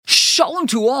Shalom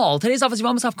to all. Today's daf is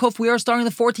Yevamos Kuf. We are starting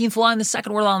the 14th line, the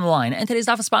second word on the line. And today's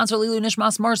daf is sponsored Lilu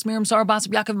Nishmas Mars Miriam Sarah Bas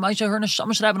Yaakov Maisha her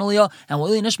Neshama should have an aliyah, and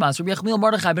Lilu Nishmas Rabbi Yechmiel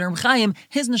Mordechai ben Chaim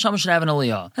his Neshama should have an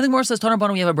aliyah. I think Mor says Tanar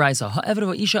Banu we have a brisa. Ha'eved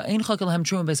of Isha ein chakil hem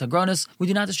truma beis hagranis. We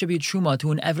do not distribute truma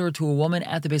to an eved to a woman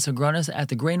at the beis hagranis at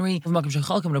the granary.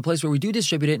 In a place where we do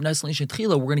distribute it, nicely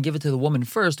we're going to give it to the woman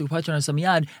first, and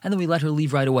then we let her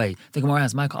leave right away. The Gemara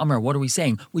asks, Mike Amar, what are we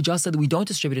saying? We just said that we don't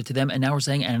distribute it to them, and now we're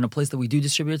saying, and in a place that we do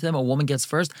distribute it to them, a woman gets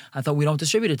first. I thought we don't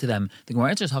distribute it to them. The Gemara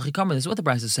answers, Hachikamar, this is what the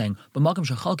Bryce is saying. But Malcolm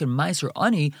Shachalkin Meiser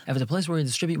Ani, if it's a place where we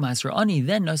distribute Meiser Ani,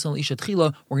 then Naisal Isha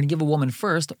Tchila, we're going to give a woman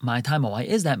first. My time, why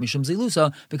is that? Mishum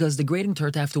Zilusa, because degrading to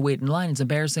her to have to wait in line, it's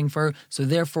embarrassing for her, so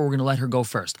therefore we're going to let her go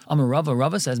first. Amar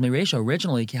Rava says, Meresha,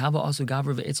 originally, Kihava also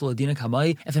Gavra Ve'itzel Adina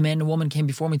Kamai, if a man and a woman came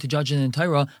before me to judge in the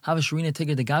Torah, Hava Sharina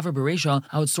Tigger the Gavra Beresha,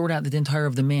 I would sort out the din Torah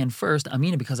of the man first.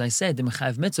 Amina, because I said, the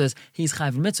Mechav Mitzvahs, he's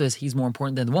Chav Mitzvahs, he's more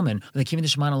important than the woman. But the Kivin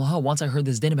Shemana Laha, once I heard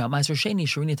this din about Meiser Sheni,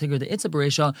 Sharina Tigger the Itza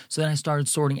Beresha, so then I started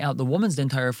sorting out the woman's din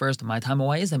Torah first. My time,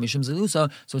 why is that? Mishum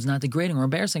Zilusa, so it's not degrading or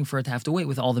embarrassing for her to have to wait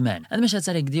with all the men. And the Mishnah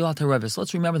said, so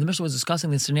let's remember the Mishnah was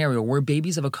discussing this scenario where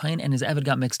babies of a Kain and his Eved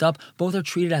got mixed up. Both are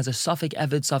treated as a Suffolk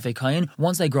Eved, Suffolk Kain.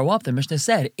 Once they grow up, the Mishnah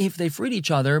said, if they freed each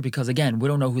other, because again, we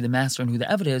don't know who the master and who the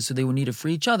Eved is, so they would need to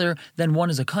free each other, then one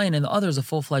is a Kain and the other is a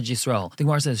full-fledged Yisrael. The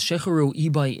Gemara says, Shecharu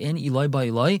Ibai in, Eloi by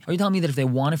Eloi. Are you telling me that if they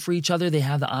want to free each other, they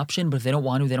have the option, but if they don't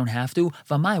want to, they don't have to?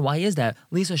 Vamai, why is that?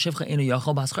 Lisa Shivcha inu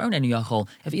Yachol, Bascharun inu Yachol.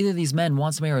 If either of these men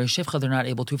wants to marry a Shivcha, they're not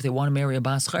able to. If they want to marry a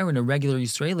Bascharun, a regular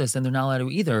Yisraelis, then they're not allowed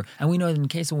to either. And we know that in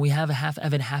case when we have a half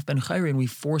Eved, half Ben Chayrin, we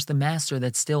force the master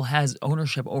that still has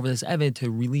ownership over this Eved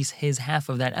to release his half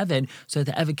of that Eved so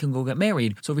that the Eved can go get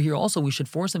married. So over here also, we should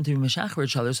force them to be Meshachar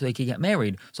each other so they can get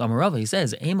married. So Amarava, he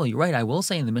says, Emil, you're right, I will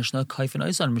say in the Mishnah, Kaif and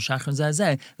Oisan, Meshachar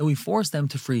Zazeh, that we force them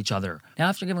to free each other. Now,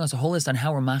 after giving us a whole list on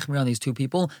how we're machmir on these two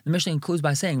people, the Mishnah includes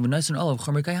by saying, V'noisan olav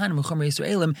chomer kaihanim and chomer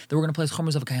Yisraelim, that we're going to place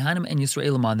chomers of kaihanim and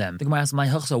Yisraelim on them. The Gemara asks, my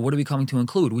hachsa, what are we coming to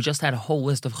include? We just had a whole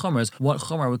list of chomers. What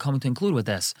chomer are we coming to include with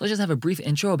this? Let's just have a brief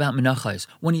intro about menachos.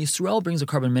 When Yisrael brings a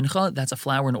carbon mincha, that's a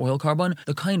flour and oil carbon,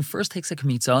 the kain first takes a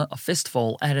kmitza, a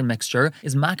fistful, added mixture,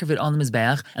 is makriv it on the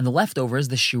mizbeach, and the leftovers,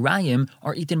 the shirayim,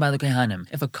 are eaten by the kaihanim.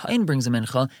 If a kain brings a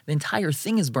mincha, the entire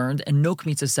thing is burned and no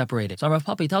kmitza is separated. So Rav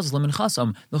Papi tells us,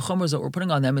 leminchasam, the chomers that we're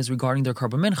putting on them is regarding their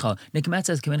carbon mincha. Nikmet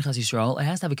says keminchas Yisrael, it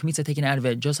has to have a kmitza taken out of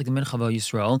it, just like the mincha of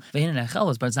Yisrael. Ve'in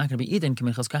and but it's not going to be eaten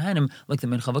keminchas kahanim, like the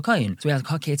mincha of a kain. So we ask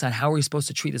Hakeitzad, how are we supposed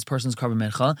to treat this person's carbon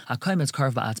mincha? Hakaimetz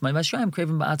carved ba'atzman, v'shiraim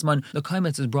craven ba'atzman. The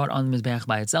kaimetz is brought on the mizbeach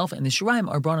by itself, and the shiraim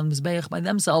are brought on the mizbeach by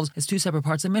themselves. It's two separate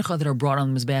parts of mincha that are brought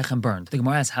on the mizbeach and burned. The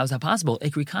Gemara asks, how is that possible?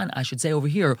 Ikri kan, I should say over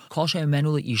here, kol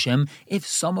she'emenu le'ishim. If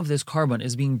some of this carbon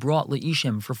is being brought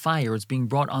le'ishim for fire, it's being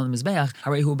brought on the mizbeach,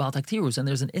 harehu bal taktirus, and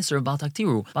there's an isser of bal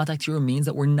taktiru. Bal taktiru means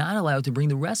that we're not allowed to bring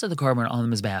the rest of the carbon on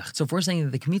the mizbeach. So if we're saying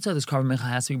that the kmitza of this carbon mincha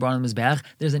has to be brought on the mizbeach,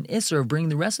 there's an isser of bringing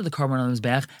the rest of the carbon on the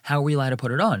mizbeach. How are we allowed to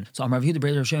put it on? So Amar Yehuda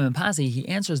Breder Shem and Pasi, he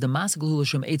answers the masik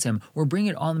l'shem eitzim. We're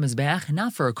bringing it on the mizbeach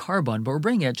not for a carbon, but we're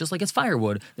bringing it just like it's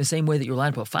firewood. The same way that you're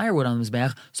allowed to put firewood on the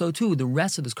mizbeach, so too the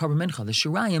rest of this carbon mincha, the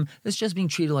shirayim, is just being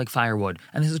treated like firewood.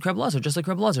 And this is Reb Lazar, just like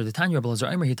Reb Lazar. The Tanya Reb Lazar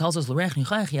Eimer, he tells us l'reich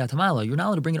nichayach yatamala. You're not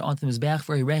allowed to bring it onto the mizbeach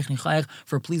for a reich nichayach,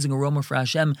 for a pleasing aroma for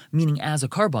Hashem, meaning as a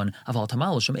carbon. Aval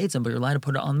tamala shem eitzim, but you're allowed to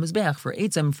put it on the mizbeach for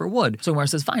eitzim for wood. So where it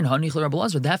says fine, hanich Reb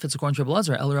Lazar, that fits according to Reb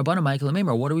Lazar. El Rabbanu Michael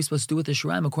Meimer. What are we supposed to do with the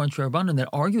shirayim according to Rabbanan that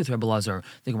argue with Reb Lazar?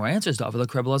 The Gemara answers to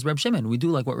like Reb Lazar Reb Shimon. We do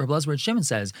like what Reb Lazar Reb Shimon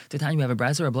says. The time you have a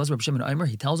brayser Reb Lazar Reb Shimon Eimer,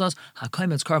 he tells us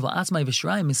hakaimetz karv la'atzmai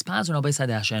v'shirayim mispazon al beis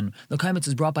hadeshen. The kaimetz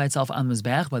is brought by itself on the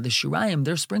mizbeach, but the shirayim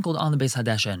they're sprinkled on the beis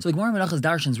hadeshen. So the Gemara Menachas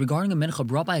darshans regarding a mincha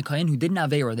brought by a kain who didn't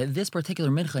have avera, that this particular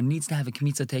mincha needs to have a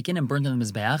kmitza taken and burned on the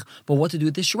mizbeach. But what to do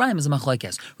with this shirayim is a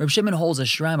machlekes. Reb Shimon holds that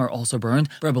shirayim are also burned.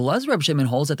 Reb Lazar Reb Shimon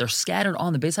holds that they're scattered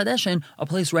on the beis hadeshen, a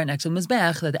place right next to the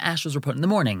mizbeach that the ashes were put in the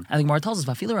morning. And the Gemara tells us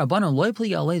vafila Rabbanon loy pli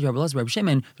alei Reb Lazar Reb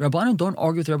Shimon. The Rabbanon don't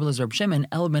argue with Reb Lazar Reb Shimon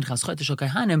el minchas chayte shel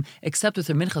kaihanim, except with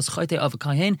the minchas chayte of a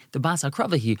kahin, the bas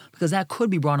hakravahi, because that could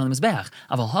be brought on the mizbeach.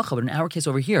 Aval hacha, but in our case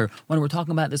over here, when we're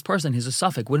talking about this person, he's a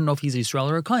suffix, wouldn't know if he's a Yisrael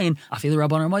or a kain. Afil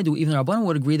Rabbanon maidu, even the Rabbanon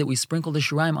would agree that we sprinkle the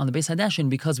shirayim on the beis hadeshen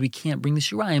because we can't bring the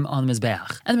shirayim on the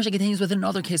mizbeach. And the Mishnah continues with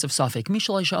another case of suffix.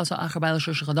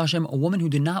 A woman who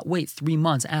did not wait 3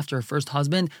 months after her first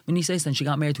husband, when he says then she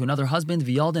got married to another husband,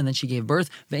 v'yalda, and then she gave birth.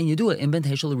 Ve'en yedua in ben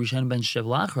teishel rishan ben shev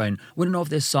la'achrein. Wouldn't know if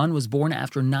this son was born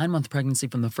after a 9-month pregnancy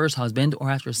from the first husband or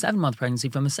after a 7-month pregnancy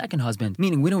from the second husband.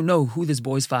 Meaning we don't know who this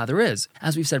boy's father is.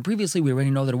 As we've said previously, we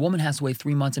already know that a woman has to wait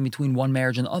 3 months in between one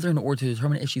marriage and the other in order to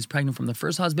determine if she's pregnant from the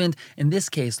first husband. In this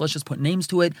case, let's just put names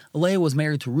to it. Leah was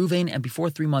married to Ruvain, and before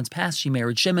 3 months passed, she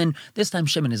married Shimon. This time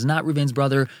Shimon is not Ruvain's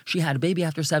brother. She had a baby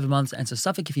after 7 months, and it's a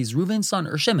suffix if he's Ruvain's son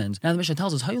or Shimon's. Now the Mishnah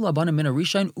tells us, Hayula bana min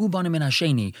harishain ubana min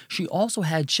hasheni. She also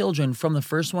had children from the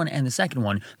first one and the second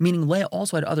one, meaning Leah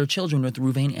also had other children with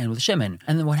Ruvain and with Shimon.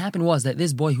 And then what happened was that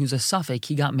this boy who's a suffix,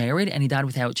 he got married and he died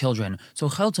without children. So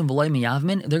chalitza v'loy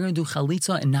miyavmin, they're going to do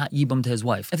chalitza and not yibum to his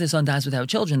wife. If the son dies without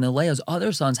children, then Leah's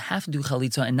other sons have to do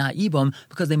chalitza and not yibum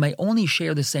because they might only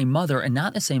share the same mother and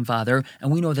not the same father,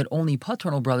 and we know that only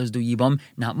paternal brothers do yibum,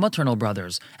 not maternal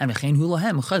brothers. And v'chein hu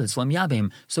lahem chalitz lam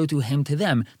yabim. So to him, to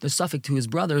them, the suffix to his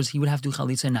brothers, he would have to do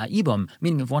chalitza and not yibum.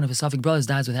 Meaning if one of his suffix brothers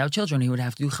dies without children, he would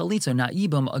have to do chalitza, not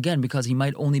yibum, again because he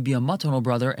might only be a maternal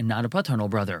brother and not a paternal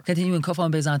brother. Continuing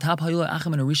Kufan Bezan Tap, Hayula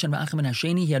Achim and Arishan Achim and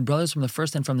Hasheni, he had brothers from the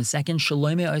first and from the second.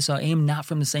 Shaloime Isaim, not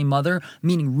from the same mother,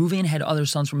 meaning Reuven had other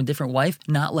sons from a different wife,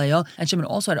 not Leah, and Shimon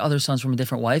also had other sons from a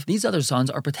different wife. These other sons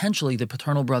are potentially the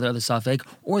paternal brother of the suffix,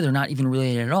 or they're not even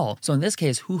related at all. So in this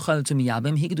case, Hu Chalitzu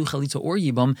Miyabim, he could do Chalitza or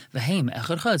Yibum, V'heim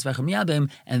Echad Chalitz V'echad Miyabim,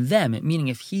 and them, meaning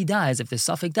if he dies, if the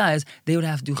suffix dies, they would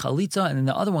have to do Chalitza, and then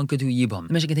the other one could do Yibum.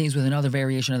 The Mishnah continues with another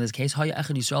variation of this case. Haya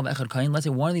Echad Yisrael V'echad Kain. Let's say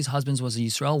one of these husbands was a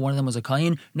Yisrael, one of them was a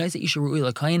Kain. Nice Isha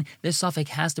Ru'il Kain. This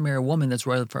suffix has to marry a woman that's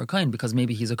royal for a Kain because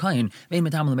maybe he's a Kain. Ve'im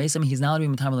Matam L'Mesim, he's not allowed to be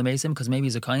Matam L'Mesim because maybe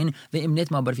he's a Kain. Ve'im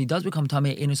Nitma, but if he does become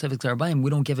Tameh Einu Sefik Zarabayim, we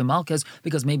don't give him Malchus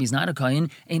because maybe he's not a Kain.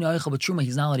 Einu Eichel B'Truma,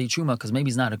 he's not allowed to eat Truma because maybe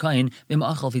he's not a Kain. Ve'im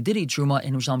Achel, if he did eat Truma,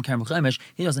 Einu Shalom Karen V'Chemish,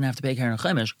 he doesn't have to pay Karen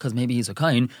V'Chemish because maybe he's a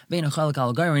Kain. Ve'im Achalak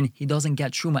Al Gairin, he doesn't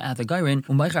get Truma at the Gairin.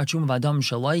 U'Meichar Truma V'Adam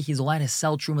Shalai, he's allowed to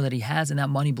sell Truma that he has and that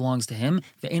money belongs to him.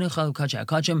 Ve'im Achalak Kacheh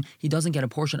Akachim, he doesn't get a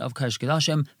portion of Kash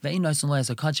Kedashim. Ve'im Naisun Leis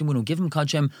Akachim, we don't give him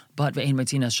Kachim, but Ve'im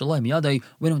Matinas Shalai Miyadai,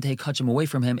 we don't take Kachim away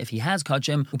from him if he has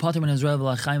Kachim. U'Pater Min Israel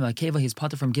V'Lachaim V'Akeva, he's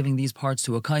pater from giving these parts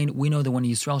to a Kain. We know that when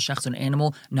Yisrael shechts an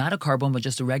animal, not a carbon, but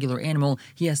just a regular animal,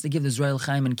 he has to give the Israel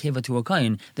Chaim and Keva to a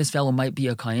Kain. This fellow might be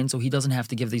a Kain, so he doesn't have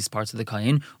to give these parts to the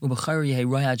Kain.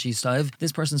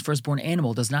 This person's firstborn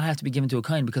animal does not have to be given to a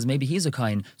Kain because maybe he's a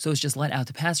Kain, so it's just let out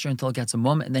to pasture until it gets a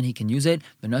mum, and then he can use it.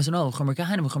 And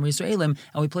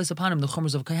we place upon him the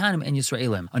chumers of Kahanim and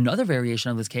Yisraelim. Another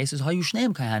variation of this case is Hayu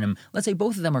Shneim Kahanim. Let's say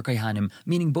both of them are Kahanim,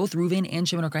 meaning both Reuven and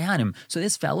Shimon are Kahanim. So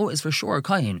this fellow is for sure a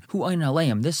Kain. Hu Ayin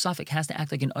Aleim. This suffix has to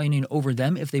act like an Ayin over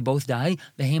them if they both die.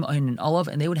 Vehem Ayin and Olav,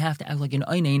 and they would have to act like an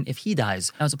Ayin if he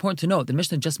dies. Now it's important to note the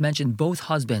Mishnah just mentioned both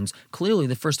husbands. Clearly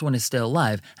the first one is still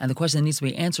alive, and the question that needs to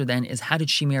be answered then is how did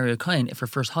she marry a Kain if her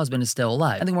first husband is still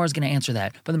alive? I think Gemara is going to answer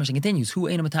that. But the Mishnah continues, Hu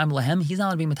Ayin Matam Lahem, he's not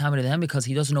allowed to be Matam to them because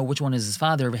he doesn't know which one is his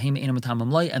father, Vehem Ayin Matam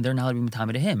Amlai, and they're not allowed to be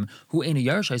Matam to him. Hu Ayin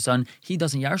Yarshai son, he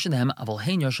doesn't Yarshin them, Aval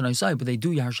Hain Yarshin Isai, but they do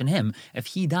Yarshin him. If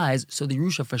he dies, so the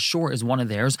Yerusha for sure is one of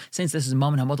theirs. Since this is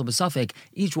Mam and Hamotel B'Safik,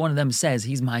 each one of them says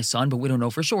he's my son, but we don't know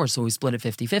for sure, so we split it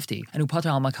 50-50. And Upater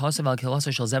al Makhasav al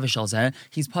Kilasa Shal Zeveh Shal Zeh,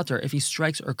 he's Pater, if he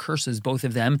strikes or curses both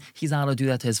of them, he's not allowed to do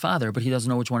that to his father, but he doesn't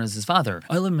know which one is his father.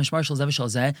 Oilim Mishmar Shal Zeveh Shal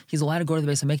Zeh, he's allowed to go to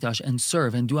the Beis HaMikdash and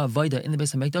serve and do Avodah in the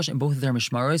Beis HaMikdash in both of their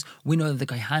Mishmaros. We know that the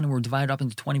Kaihanim were divided up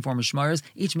into 24 Mishmaros.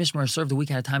 Each Mishmar served a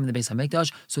week at a time in the Beis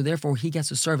HaMikdash, so therefore he gets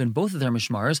to serve in both of their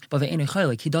Mishmaros, but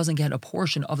he doesn't get a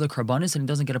portion of the Karbanis and he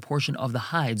doesn't get a portion of the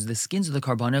hides, the skins of the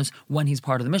Karbanos, when he's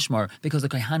part of the Mishmar, because the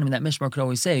Kaihanim in that Mishmar could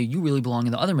always say, you really belong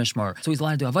in the other Mishmar. So he's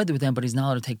allowed to do Avodah with them, but he's not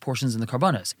allowed to take portions in the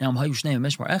Karbanos. Now,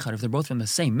 Mishmar Echad, if they're both from the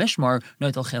same Mishmar,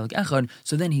 Noitel Chelek Echad,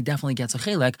 so then he definitely gets a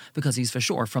Chelek because he's for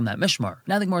sure from that Mishmar.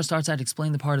 Now the Gemara starts out to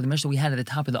explain the part of the Mishnah we had at the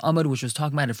top of the Amud, which was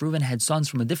talking about if Reuven had sons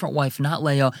from a different wife, not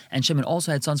Leah, and Shimon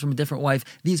also had sons from a different wife,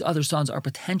 these other sons are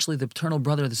potentially the paternal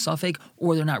brother of the suffix,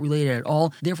 or they're not related at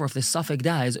all. Therefore, if the suffix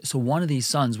dies, so one of these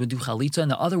sons would do Chalitza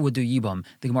and the other would do Yibam.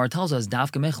 The Gemara tells us,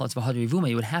 Dafka Mechlatz V'Hadar Yivuma,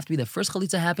 it would have to be the first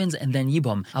Chalitza happens and then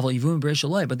Yibam. Aval Yivum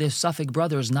B'Reishaloi, but this suffix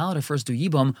brother is not allowed to first do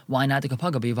Yibam. Why not the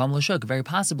Kapaga B'Yivam L'Shuk? Very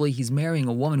possibly he's marrying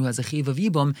a woman who has a Chiv of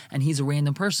Yibam and he's a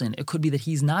random person. It could be that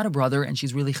he's not a brother and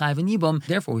she's really Chayv in Yibam.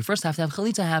 Therefore, we first have to have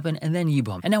Chalitza happen and then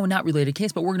Yibam. And now a not related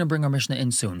case, but we're going to bring our Mishnah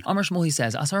in soon. Amar Shmuel, he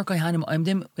says, Asar Kaihanim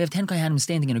Oimdim, we have 10 Kaihanim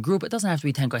standing in a group. It doesn't have to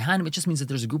be 10 Kaihanim, it just means that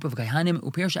there's a group of Kaihanim,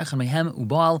 Upir Shechan Mehem,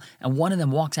 Ubal, and one of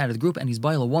them walks out of the group and he's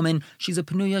Baal a woman. She's a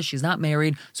Penuya, she's not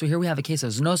married. So here we have a case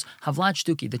of Znos, Havlat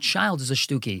Shtuki, the child is a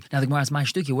Shtuki. Now the Gemara asks, my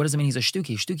Shtuki, what does it mean he's a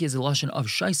Shtuki? Shtuki is the lashon of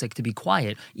Shaisek, to be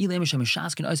quiet. If you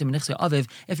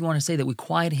want to say that we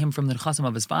quiet him from the Chasim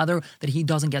of his father, that he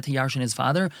doesn't get to Yarshin his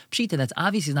father, Pshita, that's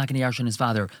obvious he's not going to Yarshin his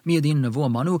father. Miyadin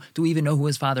Nevuah Manu, do we even know who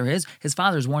his father is? His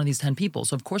father is one of these 10 people,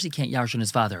 so of course he can't Yarshin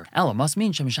his father. Ella must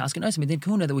mean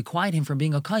that we quiet him from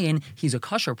being a Kayin. He's a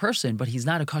kosher person, but he's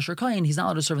not a kosher Kayin. He's not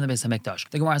allowed to serve in the Beis HaMikdash.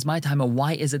 The Gemara asks, my time,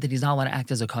 why is it that he's not allowed to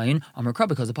act as a Kayin?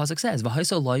 Because the pasuk says,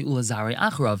 V'haiso loy ulazari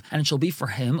achrav, and it shall be for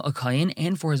him a Kayin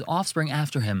and for his offspring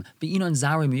after him. Be'inon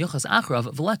zari miyuchas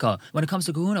achrav v'leka. When it comes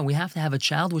to kahuna, we have to have a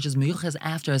child which is miyuchas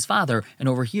after his father, and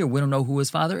over here we don't know who his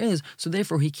father is, so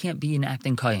therefore he can't be an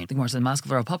acting Kayin. The Gemara says,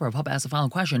 Maskal Rav Papa asks the following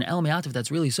question: El me'at, if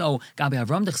that's really so, no. Gabi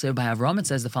Avram Dechsev, by Avram it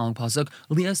says the following pasuk: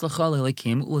 Lias l'cha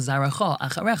le'elikim u'lezaracha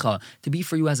acharecha, to be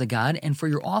for you as a god and for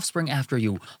your offspring after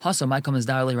you. Hasa ma'ikam is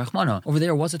dar le'rachmana. Over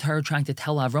there, what's the Torah trying to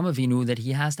tell Avram Avinu that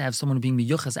he has to have someone being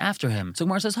miyuchas after him? So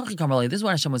Gemara says, Hachi Kamarli, this is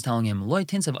what Hashem was telling him: Loi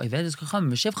tinsav oivedes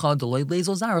kacham v'shivcha deloy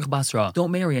lezel zarach basra.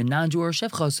 Don't marry a non-Jew or a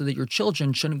shivcha so that your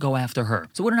children shouldn't go after her.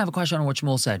 So we don't have a question on what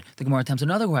Shmuel said. The Gemara attempts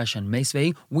another question.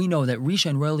 Meisvei, we know that Risha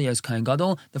and Relia is Kohen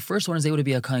Gadol. The first one is able to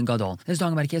be a Kohen Gadol. This is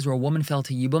talking about a case where a woman fell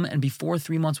to Yibum, and before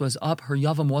 3 months was up, her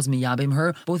Yavam was miyabim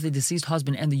her. Both the deceased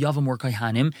husband and the Yavam were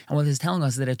Kohanim. And what this is telling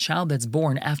us is that a child that's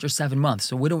born after 7 months,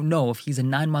 so we don't know if he's a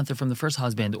 9-monther from the first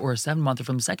husband or a 7-monther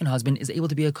from the second husband, is able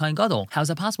to be a Kohen Gadol. How is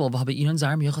that possible?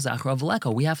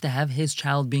 We have to have his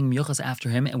child being miyuchas after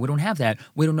him, and we don't have that.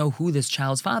 We don't know who this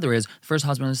child's father is, the first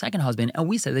husband or the second husband, and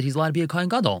we said that he's allowed to be a Kohen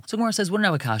Gadol. So Gemara says, we don't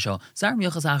have a kasha. Zar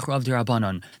miyuchas achrav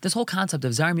dirabanan. This whole concept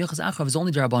of zar miyuchas achrav is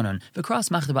only dirabanan. V'kras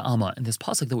machta ba'alma, and this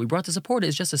pasuk that we brought to support it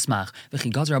is just a smach.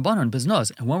 V'chi gazer abanan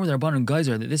beznos, and when were the rabbanon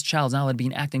geyser that this child's not allowed to be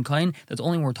an acting kohen? That's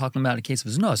only when we're talking about a case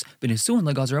of znos. But nisuin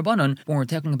legazer abanan, when we're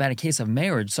talking about a case of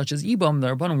marriage, such as ibam,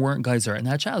 the rabbanon weren't geyser, and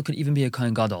that child could even be a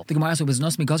Kohen Gadol. The Gemara says,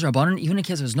 beznos mi gazer abanan, even in a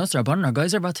case of znos, rabbanon are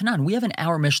geyser v'tanan. We have an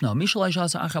hour Mishnah.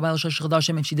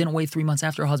 If she didn't wait 3 months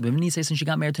after her husband, and he says since she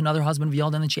got married to another husband,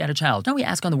 and then she had a child. Now we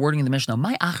ask on the wording of the Mishnah,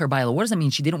 my acher baila, what does that mean?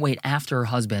 She didn't wait after her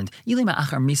husband. If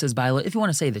you want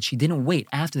to say that she didn't wait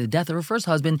after the death of her first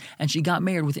husband and she got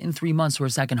married within 3 months to her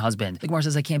second husband. The Gemara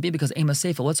says that can't be because Ema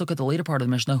Seifa. Let's look at the later part of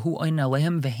the Mishnah. Hu oina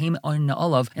lehem vehem oina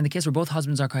olav. In the case where both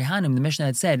husbands are kohanim, the Mishnah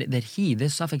had said that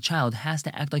this suffix child, has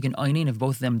to act like an oinain if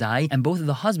both of them die, and both of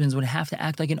the husbands would have to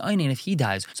act like an oinain if he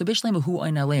dies. So bishlema hu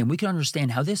oina lehem, we can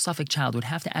understand how this suffix child would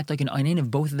have to act like an oinain if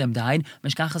both of them died.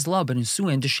 Meshkachas la, but in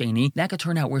suin desheni, that could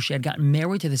turn out where she had gotten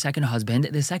married to the second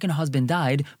husband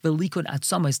died, velikud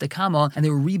atzamas dekama, and they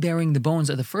were reburying the bones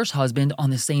of the first husband on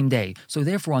the same day. So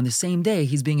therefore, on the same day,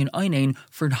 he's being an oinain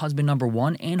for husband number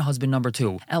 1 and husband number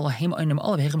 2. How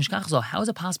is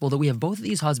it possible that we have both of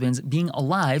these husbands being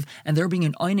alive and they're being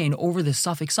an oinain over the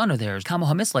suffix son of theirs? Kama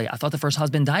hamisle, I thought the first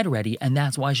husband died already, and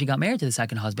that's why she got married to the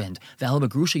second husband. V'halaba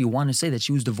grusha, you want to say that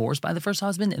she was divorced by the first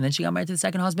husband and then she got married to the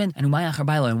second husband? And umay achar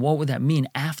baila, and what would that mean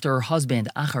after her husband?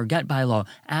 Achar get baila,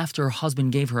 after her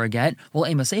husband gave her a get. Well,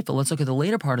 ema seifa, let's look at the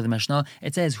later part of the Mishnah.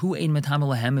 It says, hu ein metam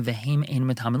lehem vehem ein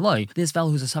metam loy. This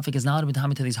fellow who's a suffix is not allowed to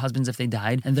be to these husbands if they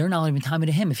died, and they're not allowed to be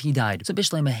to him if he died. So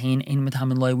bishlei mehain ein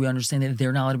metam loy, we understand that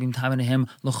they're not allowed to be to him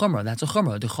l'chumra. That's a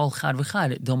chumra. D'chol chad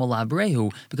v'chad dilma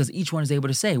labrehu, because each one is able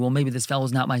to say, well, maybe this fellow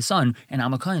is not my son, and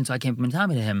I'm a kohen, so I can't be to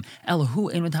him.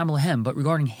 Elahu ein metam lehem, but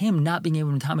regarding him not being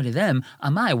able to be to them,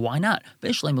 amai, why not?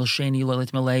 Bishlei milsheni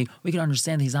lolit malay, we can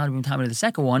understand that he's not allowed to be to the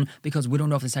second one because we don't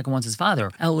know if the second one's his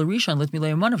father. El Larishan lit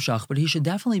milay manavshach, but he should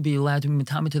definitely be allowed to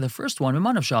be to the first one,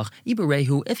 manavshach.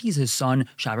 Ibarehu, if he's his son,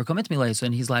 shaber commit milay, so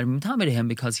then he's allowed to be to him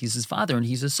because he's his father and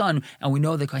he's his son, and we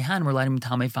know that kohanim are allowed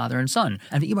to be father and son.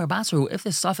 And Ibar Basru, if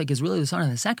the suffix is really the son of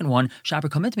the second one, shaber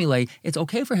commit milay, it's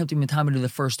okay for him to be to the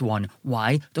first one.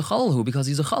 Why? The chalal, because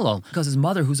he's a chalal, because his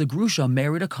mother, who's a grusha,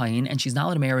 married a kohen, and she's not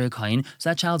allowed to marry a kohen, so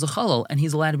that child's a chalal, and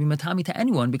he's allowed to be matami to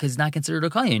anyone because he's not considered a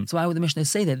kohen. So why would the Mishnah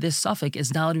say that this suffix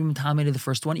is not allowed to be matami to the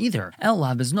first one either? El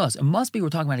lav is nus. It must be we're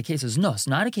talking about a case of nus,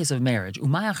 not a case of marriage.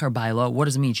 Umay achar baila, what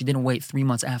does it mean? She didn't wait 3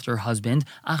 months after her husband.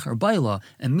 Achar baila,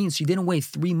 it means she didn't wait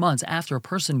 3 months after a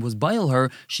person was bail her,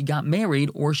 she got married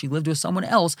or she lived with someone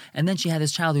else, and then she had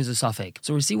this child who's a suffix.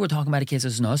 So we see we're talking about a case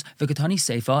of nus. V'katani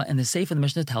seifa, and the seifa of the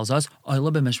Mishnah tells us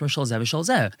oila b'mishmar shel zeh v'shel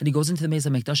zeh, that he goes into the Beis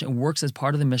HaMikdash and works as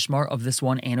part of the mishmar of this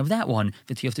one and of that one.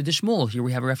 V'tiyufta de Shmuel, here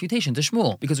we have a refutation to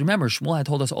Shmuel, because remember, Shmuel had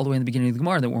told us all the way in the beginning of the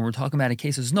Gemara that when we're talking about a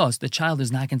case of nus, the child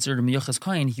is not considered a miyuchas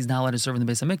kohen, he's not allowed to serve in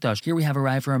the Beis HaMikdash. Here we have a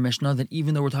raya for a Mishnah that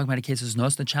even though we're talking about a case of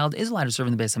nus, the child is allowed to serve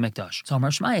in the Beis HaMikdash. So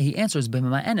Amar Shmaya, he answers,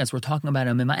 b'mima'enes, we're talking about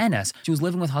a mima'enes. She was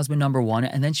living with husband number 1,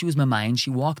 and then she was mamayin, she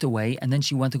walked away, and then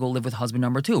she went to go live with husband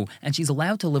number 2. And she's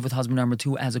allowed to live with husband number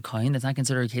 2 as a kohen. That's not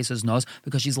considered a case of nus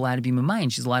because she's allowed to be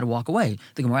mamayin, she's allowed to walk away.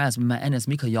 The Gemara asks, mima'enes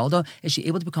mika yalda, is she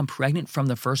able to become pregnant from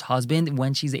the first husband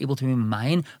when she's able to be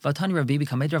mamayin? Vatani Rav Bibi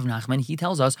Kamed Rav Nachman, he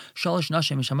tells us, shalosh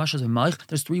nashim mishamashas v'maich,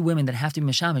 there's 3 women that have to be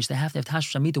mishamish, they have to have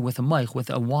tash shamita with a maich, with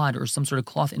a wad or some sort of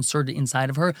cloth inserted inside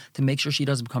of her to make sure she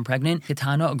doesn't become pregnant.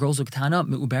 Ketana, a girl's a ketana,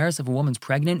 me'uberes, if a woman's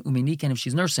pregnant, uminik, and if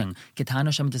she's nursing. Ketana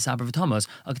shamita sabar v'tomos,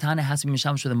 a ketana has to be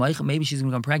mishamish with a maich, maybe she's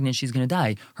going to become pregnant, she's going to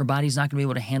die. Her body's not going to be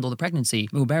able to handle the pregnancy.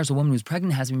 Me'uberes, a woman who's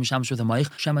pregnant has to be mishamish with a maich,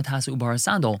 shematasa ubara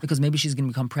sandal, because maybe she's going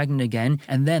to become pregnant again,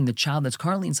 and then the child that's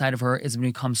currently inside of her is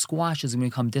going to become squashed, is going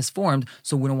to become disformed,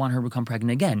 so we don't want her to become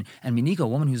pregnant again. And Minika, a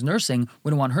woman who's nursing, we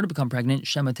don't want her to become pregnant,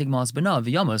 shema tigmas b'na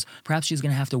Yevamos, perhaps she's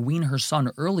going to have to wean her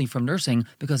son early from nursing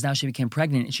because now she became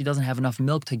pregnant and she doesn't have enough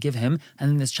milk to give him, and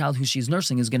then this child who she's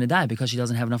nursing is going to die because she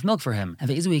doesn't have enough enough milk for him. And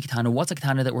what's a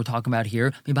ketana that we're talking about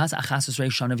here?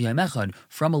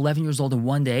 From 11 years old in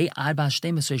one day,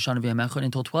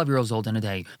 until 12 years old in a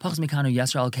day.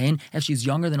 If she's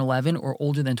younger than 11 or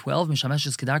older than 12, she can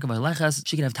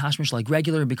have tashmish like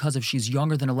regular, because if she's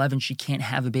younger than 11, she can't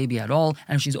have a baby at all.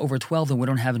 And if she's over 12, then we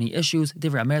don't have any issues.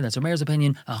 That's Amer's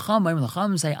opinion.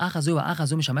 Say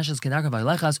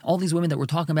all these women that we're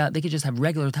talking about, they could just have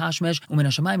regular tashmish, and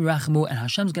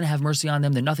Hashem's going to have mercy on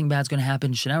them, then nothing bad's going to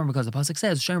happen, because the pasuk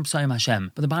says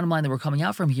Hashem. But the bottom line that we're coming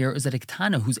out from here is that a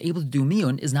ketana who's able to do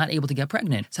miyun is not able to get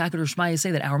pregnant. So how could Shmaya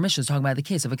say that our mission is talking about the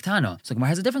case of a ketana? So Gemara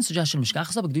has a different suggestion.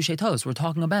 We're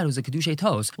talking about who's a kedushay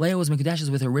tos. Leah was mekudeshes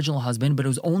with her original husband, but it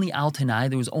was only al tanai.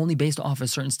 There was only based off a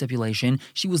certain stipulation.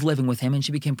 She was living with him and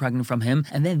she became pregnant from him,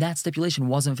 and then that stipulation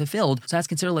wasn't fulfilled. So that's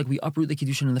considered like we uproot the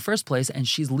kedushin in the first place, and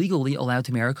she's legally allowed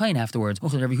to marry a kohen afterwards.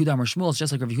 It's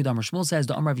just like Rabbi Yehuda Amar Shmuel says,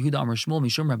 the Amar Rabbi Yehuda Amar Shmuel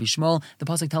Mishum Rabbi Shmuel. The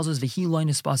pasuk tells us v'hi lo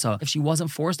nispasa. If she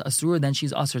wasn't forced asur, then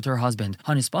she's asur to her husband.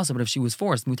 Hanispasa, but if she was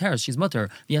forced muteres, she's mutter.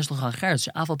 V'yesh l'cha cheres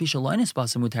she'afal pisha lo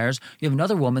nispasa muteres. You have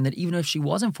another woman that even if she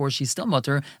wasn't forced, she's still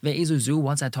mutter. Ve'ezuzu.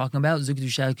 What's that talking about? Zu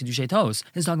kedushay tos.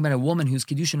 This is talking about a woman whose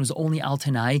kedushin was only al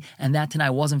tanai, and that tanai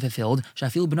wasn't fulfilled.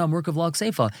 Shafil b'nam merkav log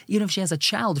seifa. Even if she has a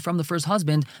child from the first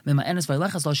husband,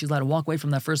 she's allowed to walk away from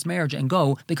that first marriage and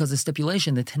go, because the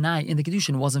stipulation, the tanai in the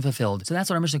kedushin, wasn't fulfilled. So that's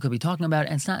what our Mishnah could be talking about,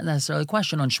 and it's not necessarily a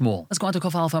question on Shmuel. Let's go on to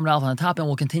Kaf Aleph Amud Aleph on the top, and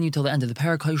we'll continue till the end of the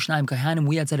parak. Hayushnaim Kahanim.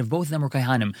 We had said if both of them were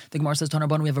Kahanim. The Gemara says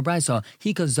Tanarban, we have a brayso.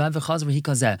 Hika zav v'chazar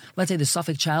hika zeh. Let's say the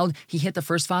suffix child, he hit the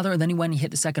first father, and then he went and he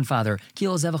hit the second father.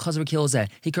 Kil zev v'chazar kil zeh.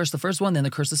 He cursed the first one, then they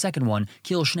cursed the second one.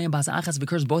 Kil shneim bas achas. If he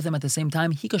cursed both of them at the same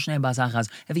time, hika shneim bas achas.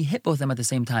 If he hit both of them at the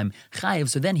same time, chayiv.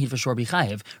 So then he'd for sure be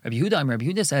chayiv. Rabbi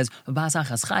Yehuda says bas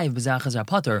achas chayiv b'zachas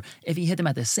pater. If he hit them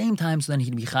at the same time, so then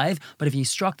he'd be chayiv. But if he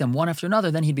struck them one after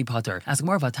another, then he'd be pater. Ask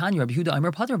Gemara Vatanya, Rabbi Yehuda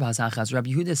Amar pater bas achas.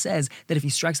 Rabbi Yehuda says that if he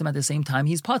strikes them at the same time,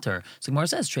 he's pater. So Gemara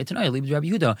says straight Tanai, leave Rabbi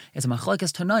Yehuda. It's a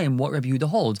machlekes Tanaim what Rabbi Yehuda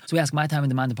holds. So we ask my time in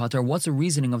the man pater, what's the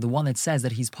reasoning of the one that says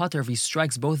that he's pater if he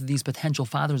strikes both of these potential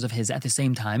fathers of his at the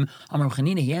same time? Amar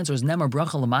Chanina, he answers nemar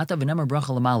bracha lamata v'nemar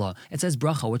bracha lamala. It says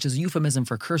bracha, which is a euphemism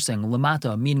for cursing,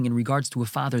 lamata, meaning in regards to a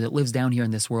father that lives down here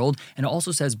in this world, and it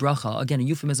also says bracha, again a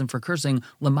euphemism for cursing,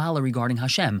 lamala regarding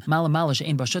Hashem. Malamala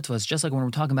she'ein bashutvas, just like when we're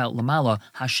talking about lamala,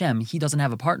 Hashem, he doesn't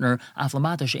have a partner, af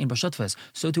lamata she'ein bashutvas.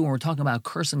 So too when we're talking about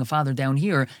cursing a father down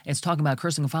here, it's talking about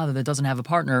cursing a father that doesn't have a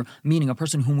partner, meaning a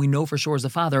person whom we know for sure is the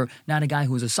father, not a guy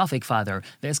who is a suffix father.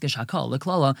 Ve'eskesh hakal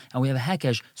leklala, and we have a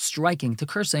hekesh striking to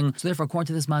cursing. So therefore, according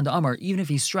to this man Amar, even if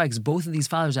he strikes both of these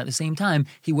fathers at the same time,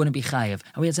 he wouldn't be chayiv.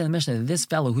 And we had said in the Mishnah that this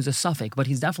fellow who's a suffix, but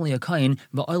he's definitely a kohen,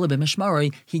 va'oile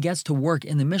b'mishmaroi, he gets to work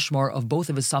in the mishmar of both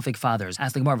of his suffix fathers.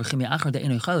 Ask the Gemara,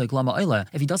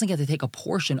 if he doesn't get to take a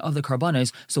portion of the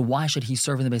karbanos, so why should he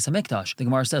serve in the Beis Hamikdash? The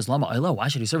Gemara says, Lama Oila, why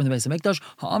should he serve in the Beis Hamikdash?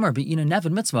 Ha'amar be'ina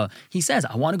nevin mitzvah. He says,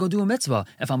 I want to go do a mitzvah.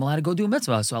 If I'm allowed to go do a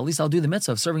mitzvah, so at least I'll do the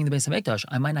mitzvah of serving in the Beis Hamikdash.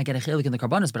 I might not get a chelik in the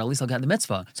karbanos, but at least I'll get the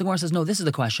mitzvah. So the Gemara says, no, this is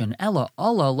the question. Ella,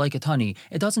 Allah, like a tani.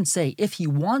 It doesn't say if he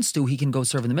wants to, he can go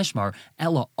serve in the mishmar.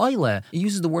 Ella, oile. It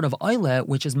uses the word of oile,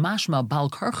 which is mashma bal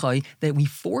karchai, that we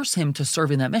force him to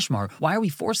serve in that mishmar. Why are we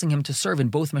forcing him to serve in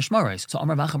both mishmaros? So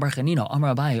Amar Vacha Bar Chanina,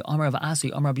 Amar Abai, Amar Asi,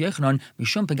 Amar Yochanan,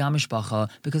 Mishum Pegam Mishpacha,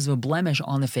 because of a blemish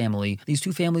on the family. These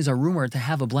two families are rumored to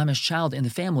have a blemished child in the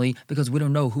family because we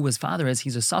don't know who his father is.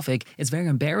 He's a suffix. It's very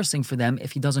embarrassing for them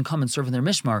if he doesn't come and serve in their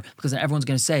mishmar, because then everyone's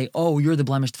going to say, oh, you're the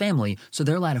blemished family. So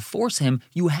they're allowed to force him,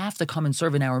 you have to come and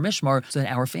serve in our mishmar so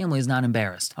that our family is not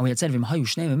embarrassed. And we had said,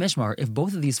 if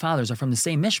both of these fathers are from the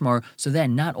same mishmar, so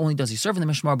then not only does he serve in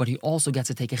the mishmar, but he also gets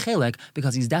to take a chelek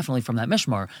because he's definitely from that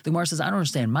mishmar. The Gemara says, I don't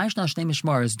understand. Why is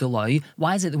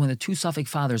it that when the two suffix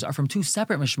fathers are from two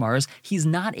separate mishmaras, he's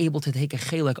not able to take a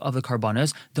chelik of the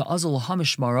karbanos,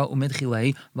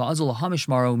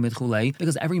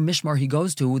 because every mishmar he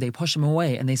goes to, they push him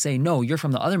away and they say, no, you're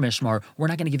from the other mishmar. We're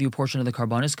not going to give you a portion of the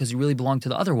karbanos because you really belong to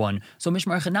the other one. So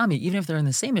mishmar chanami, even if they're in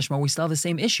the same mishmar, we still have the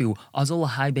same issue.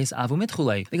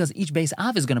 Because each base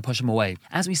av is going to push him away.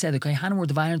 As we said, the Kohanim were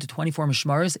divided into 24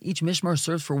 mishmaras. Each mishmar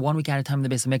serves for 1 week at a time in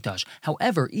the Beis Hamikdash.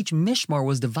 However, each mishmar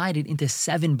was divided into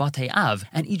 7 batei av,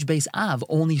 and each base av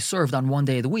only served on 1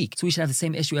 day of the week. So we should have the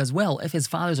same issue as well. If his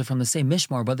fathers are from the same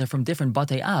mishmar, but they're from different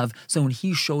batei av, so when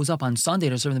he shows up on Sunday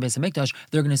to serve in the Beis Hamikdash,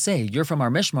 they're going to say, you're from our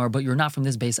mishmar, but you're not from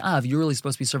this base av. You're really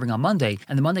supposed to be serving on Monday.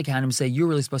 And the Monday Kohanim say, you're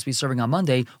really supposed to be serving on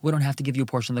Monday. We don't have to give you a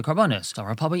portion of the karbanos. So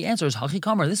our Papa answers, Hachi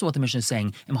Kamar, this is what the Mishnah is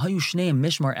saying.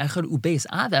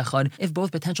 If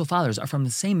both potential fathers are from the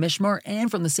same mishmar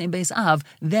and from the same base av,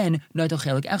 then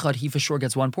he for sure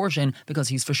gets 1 portion because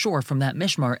he's for sure from that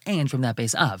mishmar and from that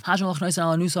base av. We're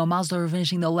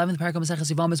finishing the 11th parak of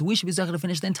Maseches Yevamos. We should be able to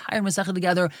finish the entire Masechah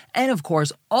together, and of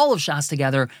course, all of Shas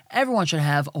together. Everyone should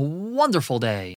have a wonderful day.